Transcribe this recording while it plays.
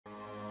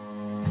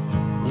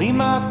Leave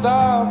my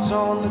thoughts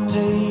on the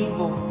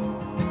table,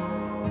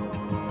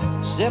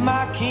 set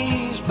my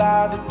keys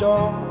by the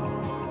door.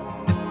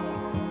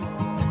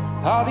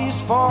 All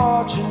these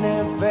fortune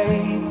and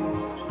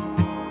fables,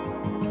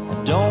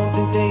 I don't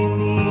think they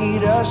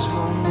need us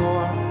no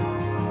more.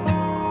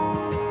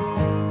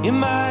 In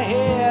my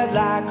head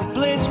like a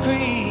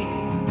blitzkrieg,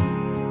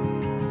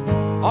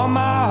 on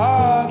my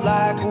heart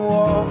like a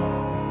war.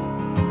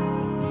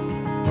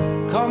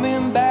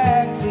 Coming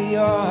back for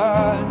your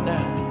heart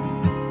now,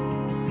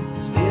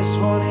 'cause this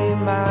one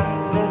ain't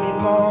mine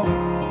anymore.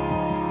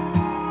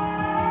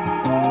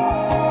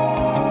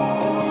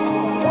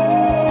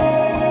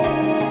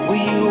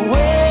 Will you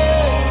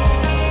wait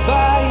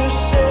by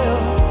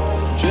yourself,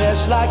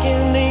 dressed like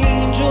an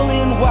angel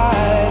in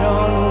white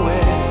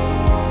unaware?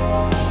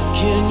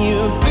 Can you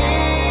be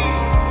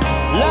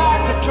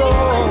like a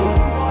drone,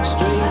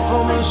 straight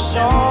from a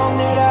song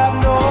that I've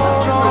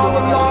known all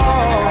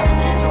along?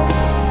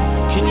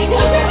 Can you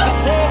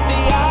take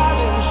the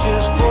islands,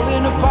 just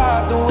pulling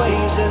apart the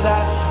waves as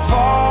I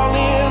fall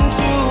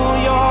into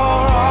your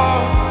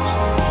arms,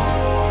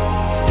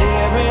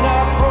 tearing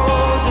up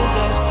roses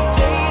as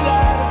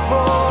daylight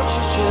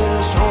approaches,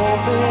 just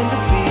hoping to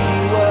be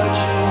what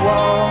you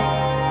want.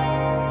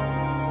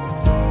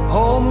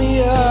 Hold me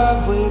up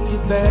with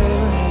your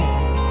bare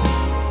hands,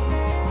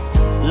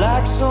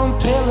 like some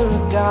pillar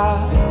of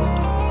God,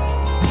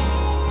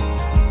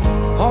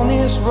 on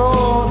this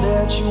road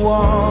that you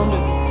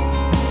wander,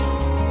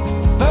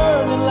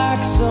 burning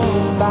like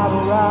some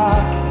bottle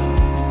rocket.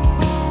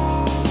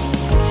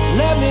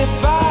 Let me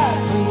fight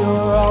for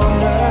your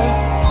honor,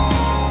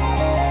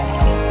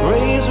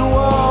 raise a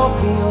wall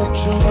for your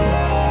truth,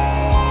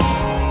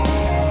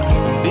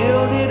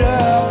 build it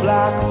up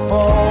like a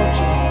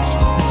fortress,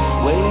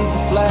 wave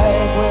the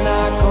flag when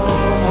I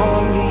come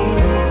home to you.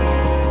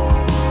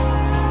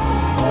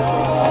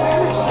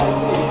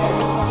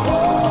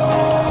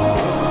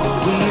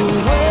 Will you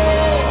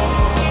wait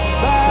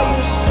by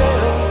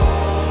yourself,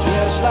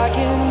 dressed like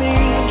an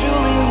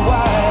angel in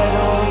white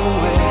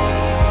unaware?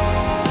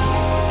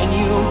 And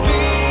you'll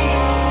be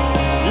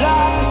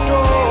like a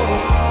drone,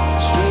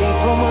 straight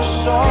from a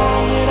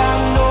song that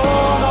I've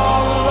known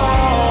all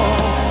along.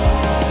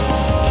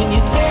 Can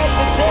you take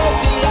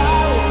the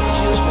islands,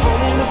 just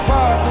pulling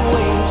apart the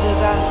waves as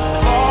I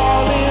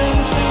fall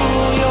into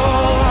your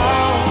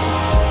arms,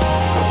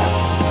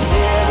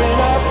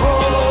 tearing up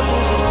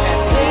roses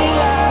and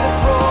daylight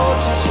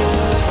approaches,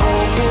 just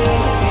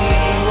hoping to be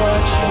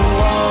what you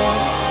want.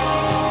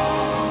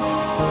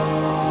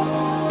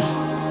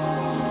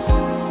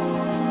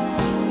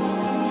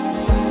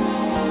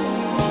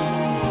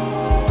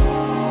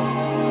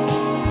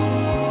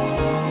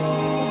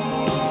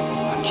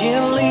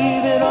 Can't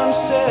leave it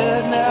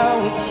unsaid now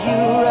with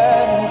you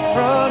right in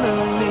front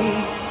of me.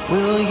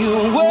 Will you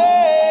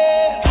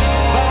wait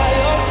by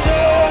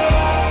yourself?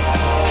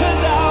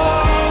 'Cause I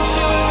want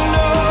you and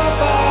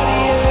nobody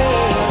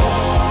else.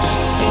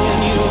 And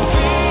you'll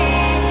be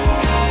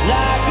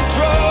like a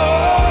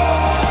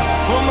drug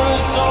from a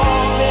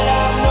song that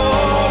I've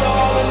known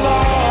all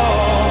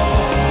along.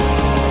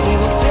 We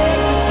will take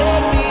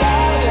the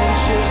islands,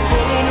 just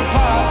pulling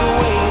apart the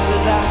waves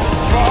as I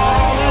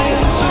fall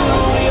into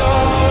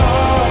your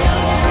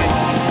arms.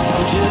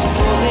 I'm just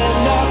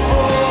pulling up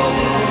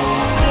roses as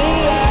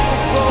daylight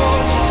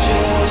approaches,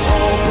 just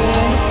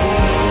hoping to be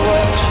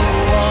what you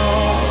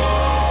want.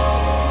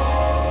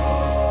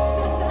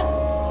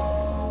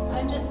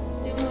 I'm just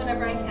doing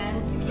whatever I can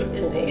to keep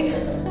busy.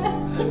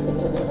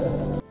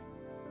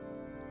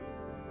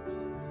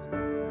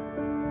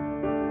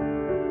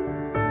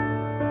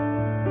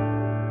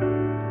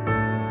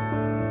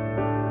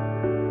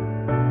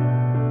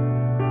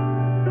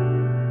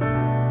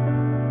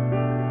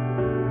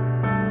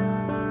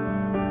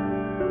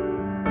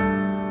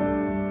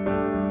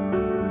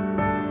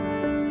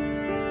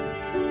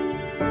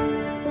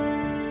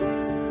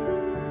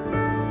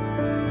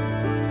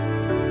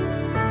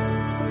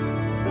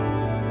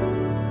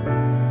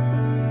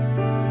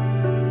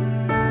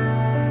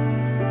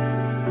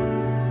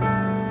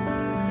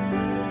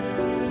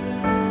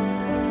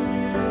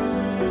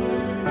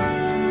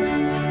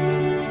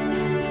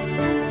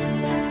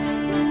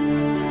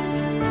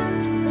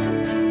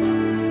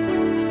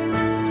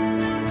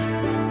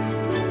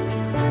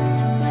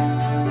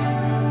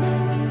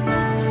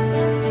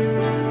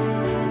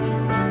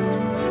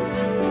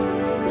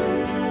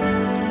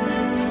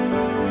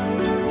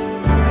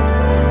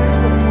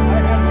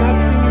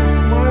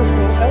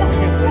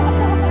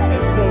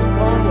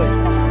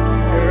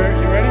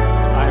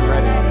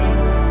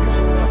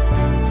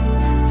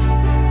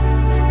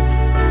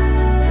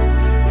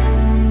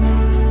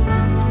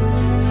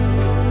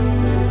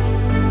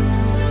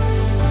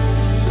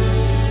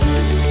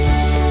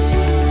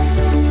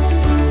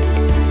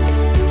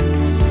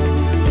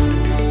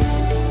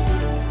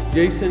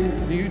 Jason,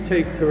 do you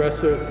take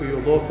Teresa for your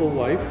lawful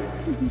wife?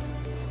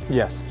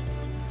 Yes.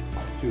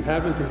 To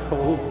have and to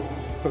hold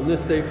from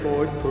this day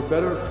forward, for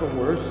better, for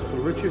worse,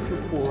 for richer, for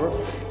poor,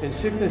 in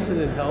sickness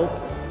and in health,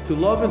 to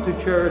love and to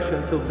cherish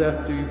until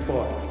death do you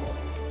part.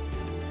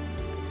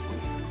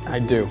 I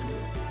do.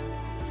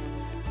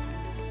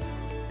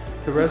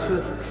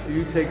 Teresa, do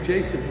you take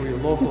Jason for your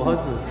lawful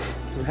husband,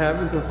 to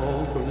have and to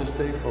hold from this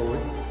day forward,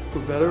 for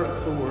better or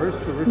for worse,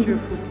 for richer,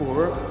 for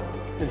poorer,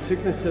 in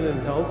sickness and in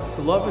health,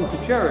 to love and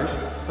to cherish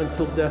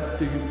until death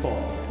do you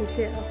part? We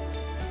do.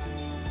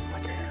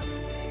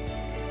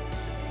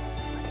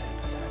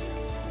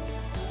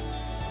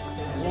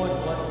 The Lord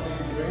bless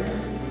these rings,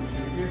 which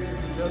you give to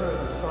each other as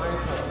a sign of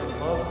your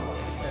love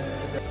and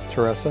fidelity.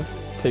 Teresa,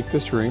 take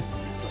this ring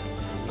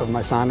of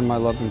my sign of my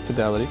love and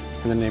fidelity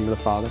in the name of the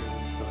Father,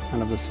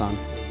 and of the Son,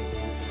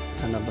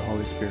 and of the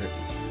Holy Spirit.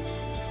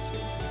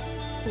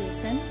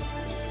 Jason,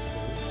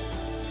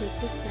 take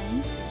this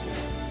ring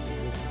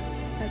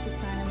as a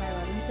sign of my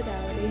love and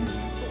fidelity in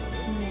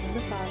the name of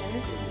the Father,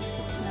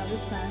 and of the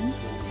Son,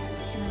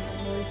 and of the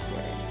Holy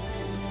Spirit.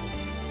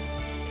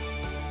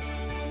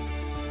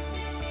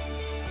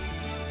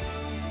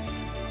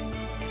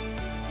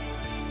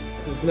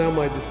 It is now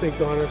my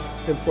distinct honor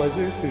and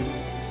pleasure to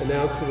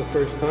announce for the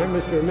first time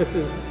Mr. and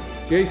Mrs.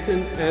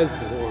 Jason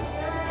Asborn.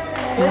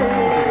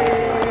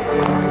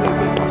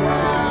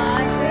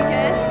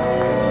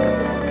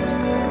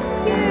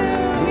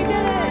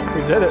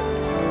 We did it.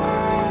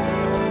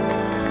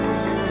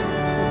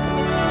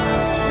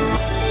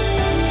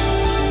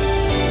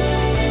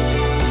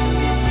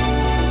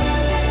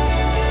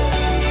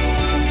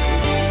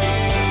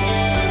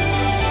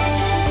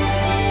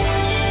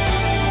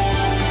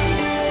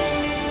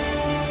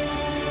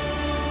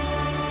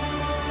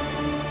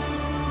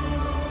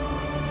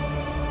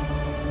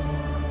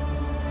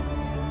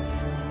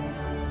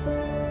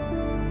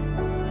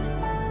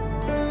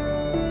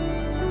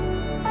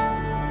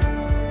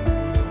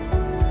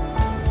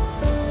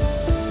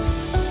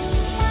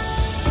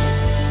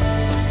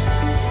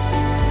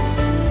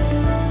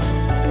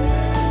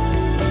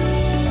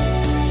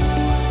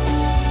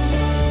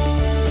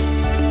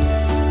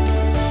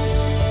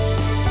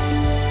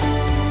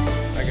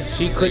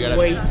 She couldn't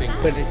wait,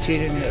 but she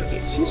didn't make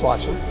it. She's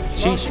watching.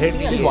 She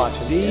certainly She's is.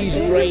 watching. She's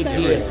right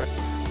here.